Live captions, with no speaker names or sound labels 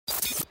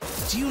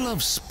Do you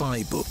love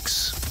spy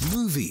books,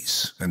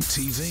 movies, and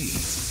TV?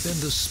 Then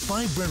the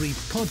Spybrary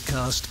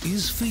podcast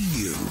is for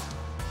you.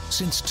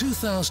 Since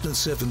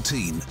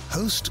 2017,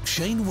 host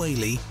Shane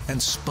Whaley and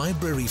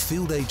Spybrary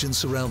field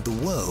agents around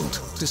the world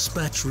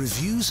dispatch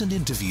reviews and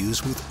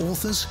interviews with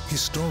authors,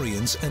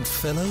 historians, and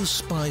fellow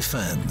spy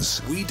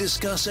fans. We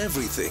discuss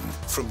everything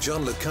from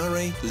John le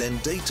Carré, Len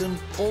Dayton,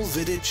 Paul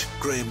Viddich,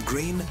 Graham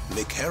Greene,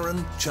 Mick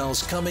Herron,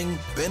 Charles Cumming,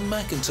 Ben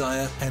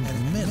McIntyre, and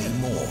many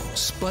more.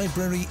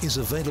 Spybrary is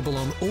available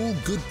on all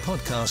good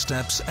podcast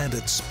apps and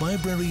at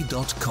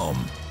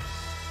spybrary.com.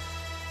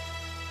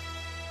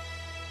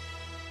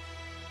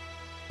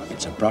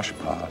 It's a brush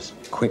pass,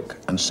 quick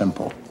and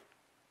simple.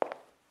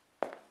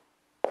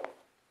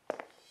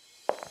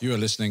 You are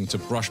listening to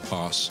Brush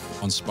Pass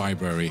on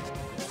Spybrary.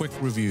 Quick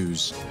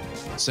reviews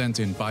sent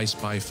in by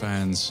spy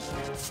fans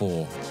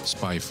for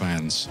spy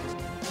fans.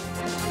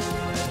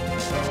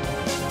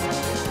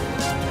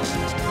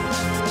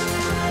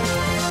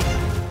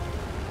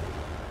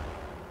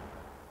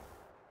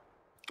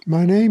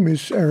 My name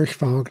is Erich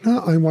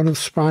Wagner. I'm one of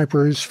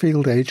Spybrary's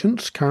field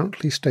agents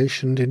currently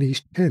stationed in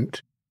East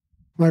Kent.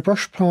 My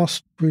brush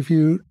past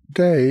review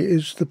today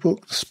is the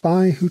book The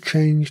Spy Who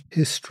Changed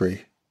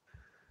History.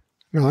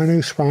 Now, I know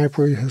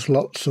Spybrary has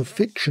lots of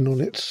fiction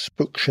on its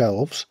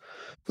bookshelves,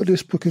 but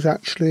this book is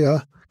actually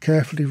a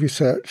carefully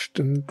researched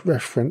and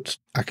referenced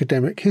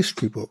academic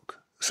history book,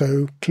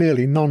 so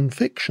clearly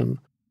non-fiction.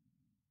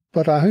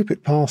 But I hope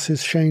it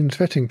passes Shane's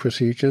vetting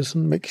procedures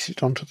and makes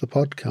it onto the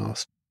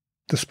podcast.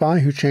 The Spy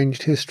Who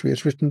Changed History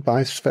is written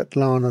by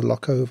Svetlana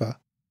Lokhova.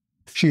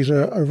 She's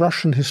a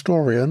Russian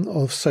historian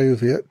of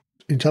Soviet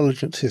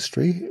intelligence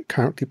history,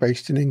 currently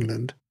based in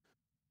England.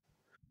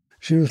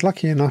 She was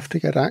lucky enough to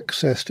get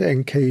access to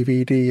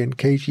NKVD and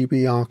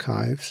KGB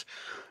archives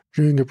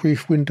during a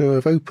brief window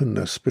of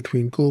openness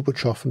between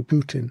Gorbachev and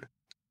Putin.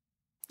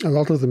 A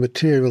lot of the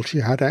material she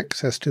had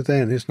access to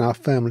then is now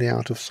firmly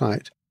out of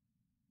sight.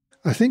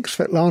 I think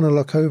Svetlana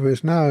Lokhova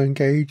is now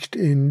engaged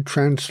in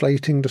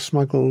translating the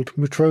smuggled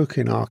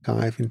Mitrokhin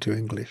archive into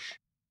English.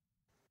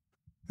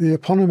 The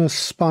eponymous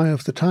spy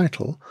of the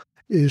title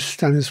is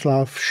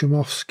Stanislav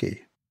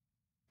Shumovsky.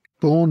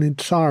 Born in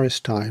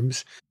Tsarist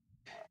times,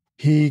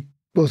 he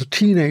was a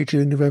teenager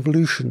in the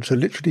revolution, so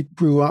literally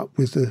grew up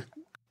with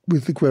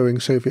the growing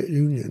Soviet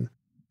Union,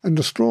 and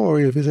the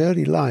story of his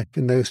early life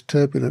in those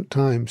turbulent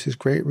times is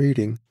great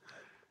reading.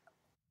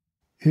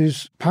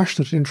 His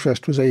passionate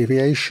interest was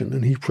aviation,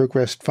 and he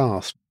progressed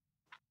fast.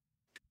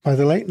 By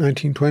the late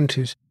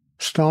 1920s,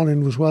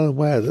 Stalin was well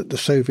aware that the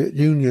Soviet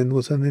Union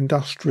was an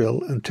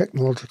industrial and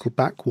technological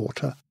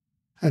backwater,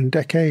 and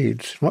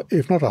decades,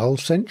 if not a whole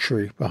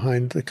century,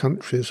 behind the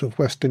countries of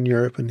Western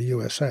Europe and the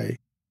USA.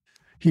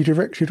 He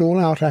directed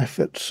all-out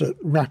efforts at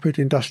rapid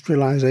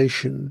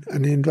industrialization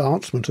and the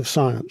advancement of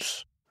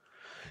science.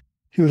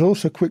 He was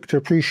also quick to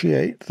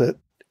appreciate that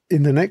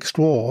in the next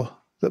war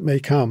that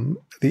may come,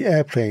 the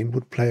airplane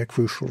would play a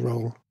crucial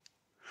role.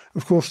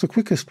 Of course, the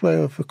quickest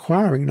way of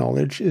acquiring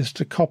knowledge is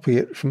to copy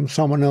it from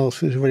someone else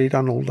who's already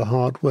done all the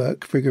hard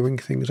work figuring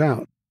things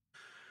out.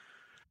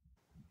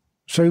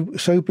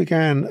 So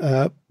began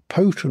a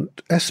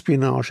potent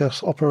espionage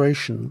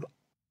operation,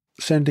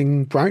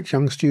 sending bright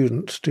young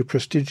students to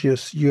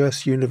prestigious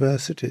US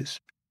universities.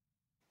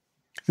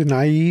 The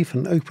naive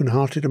and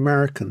open-hearted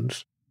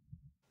Americans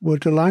were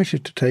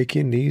delighted to take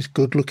in these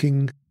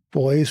good-looking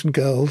boys and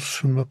girls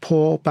from a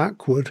poor,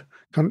 backward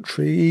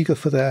country eager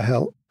for their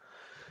help,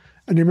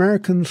 and the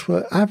Americans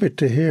were avid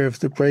to hear of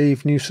the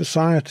brave new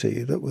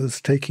society that was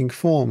taking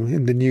form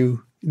in the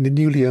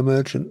newly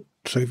emergent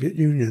Soviet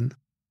Union.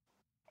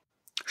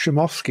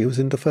 Shumovsky was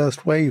in the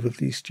first wave of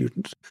these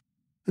students,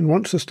 and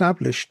once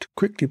established,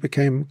 quickly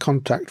became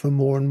contact for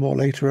more and more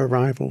later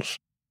arrivals.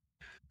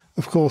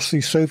 Of course,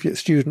 the Soviet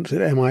students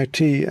at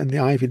MIT and the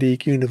Ivy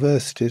League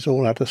universities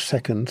all had a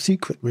second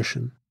secret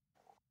mission.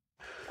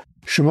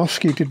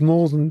 Shumovsky did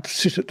more than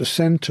sit at the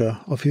centre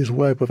of his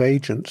web of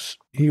agents.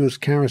 He was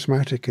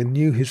charismatic and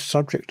knew his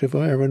subject of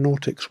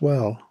aeronautics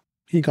well.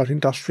 He got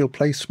industrial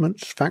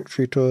placements,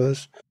 factory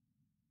tours,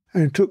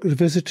 and took the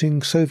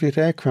visiting Soviet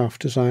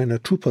aircraft designer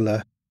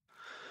Tupolev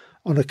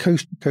on a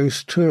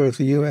coast-to-coast tour of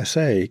the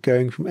USA,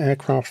 going from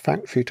aircraft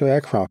factory to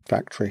aircraft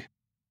factory.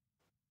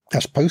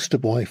 As poster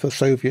boy for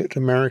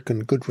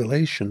Soviet-American good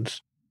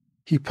relations,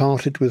 he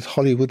parted with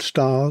Hollywood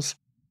stars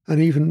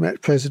and even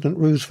met President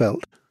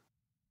Roosevelt.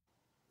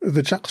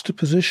 The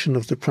juxtaposition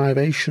of the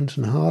privations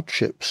and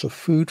hardships of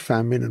food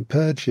famine and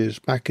purges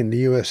back in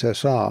the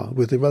USSR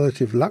with the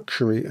relative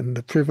luxury and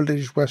the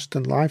privileged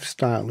Western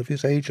lifestyle of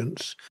his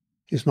agents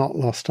is not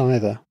lost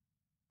either.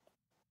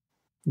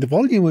 The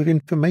volume of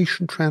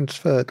information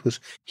transferred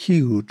was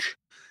huge,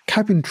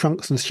 cabin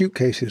trunks and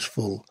suitcases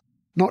full,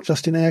 not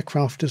just in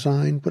aircraft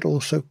design, but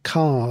also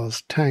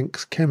cars,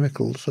 tanks,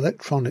 chemicals,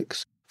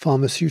 electronics,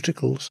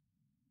 pharmaceuticals,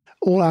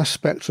 all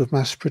aspects of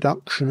mass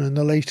production and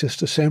the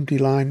latest assembly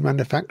line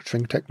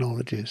manufacturing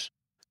technologies.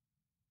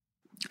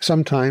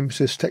 Sometimes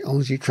this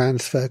technology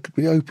transfer could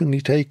be openly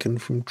taken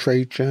from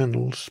trade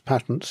journals,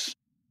 patents,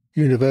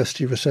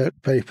 university research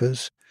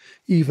papers,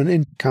 even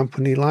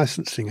intercompany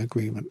licensing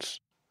agreements.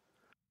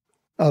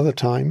 Other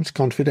times,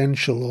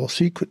 confidential or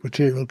secret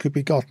material could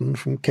be gotten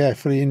from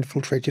carefully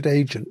infiltrated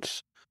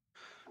agents.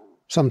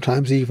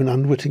 Sometimes even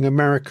unwitting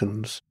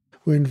Americans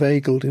were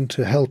inveigled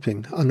into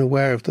helping,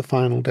 unaware of the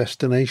final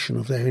destination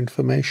of their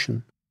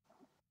information.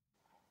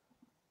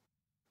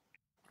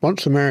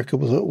 Once America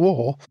was at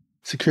war,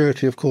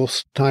 security of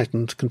course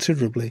tightened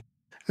considerably,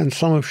 and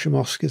some of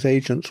Shumovsky's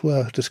agents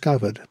were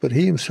discovered, but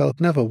he himself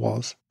never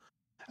was,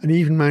 and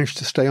even managed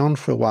to stay on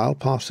for a while,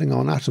 passing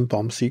on atom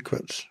bomb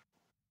secrets.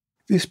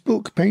 This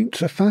book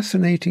paints a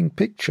fascinating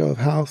picture of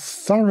how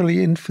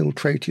thoroughly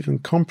infiltrated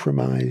and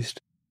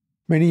compromised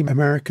many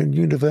American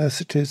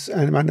universities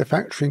and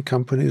manufacturing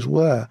companies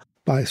were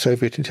by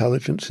Soviet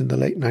intelligence in the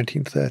late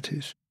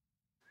 1930s.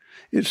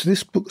 It's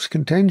this book's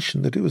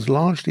contention that it was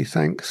largely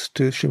thanks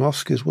to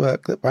Shumovsky's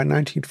work that by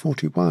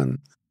 1941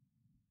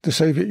 the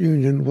Soviet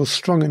Union was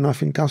strong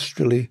enough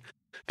industrially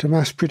to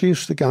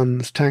mass-produce the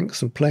guns,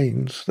 tanks and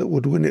planes that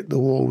would win it the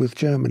war with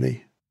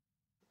Germany.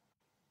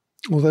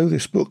 Although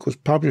this book was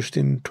published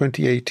in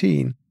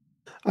 2018,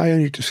 I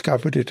only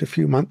discovered it a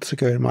few months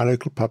ago in my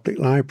local public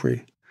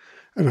library,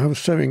 and I was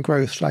so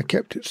engrossed I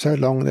kept it so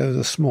long there was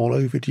a small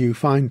overdue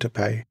fine to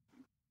pay.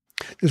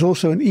 There's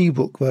also an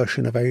e-book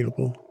version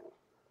available.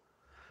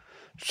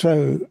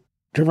 So,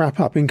 to wrap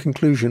up, in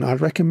conclusion,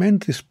 I'd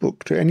recommend this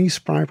book to any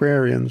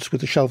Spybrarians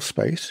with a shelf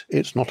space,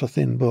 it's not a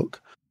thin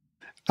book,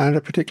 and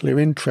a particular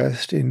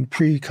interest in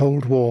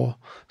pre-Cold War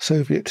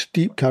Soviet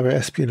deep cover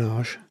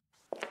espionage.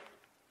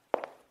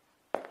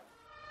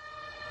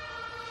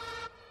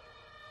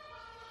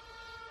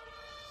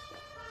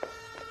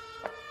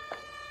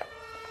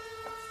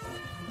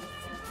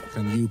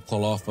 Can you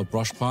pull off a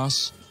brush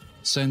pass?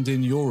 Send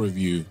in your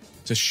review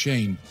to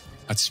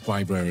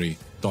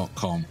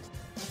shane@spybrary.com.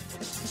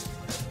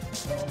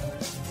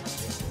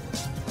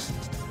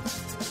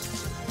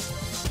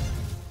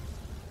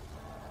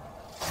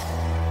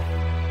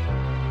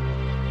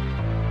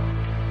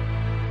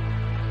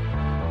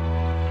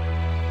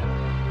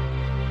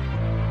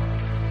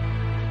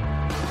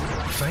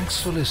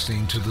 Thanks for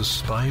listening to the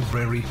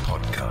Spybrary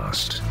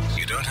podcast.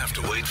 You don't have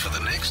to wait for the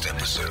next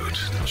episode.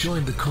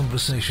 Join the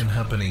conversation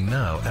happening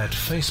now at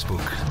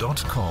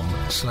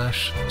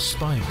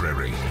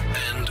facebook.com/Spybrary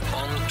and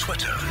on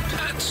Twitter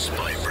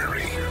 @Spybrary.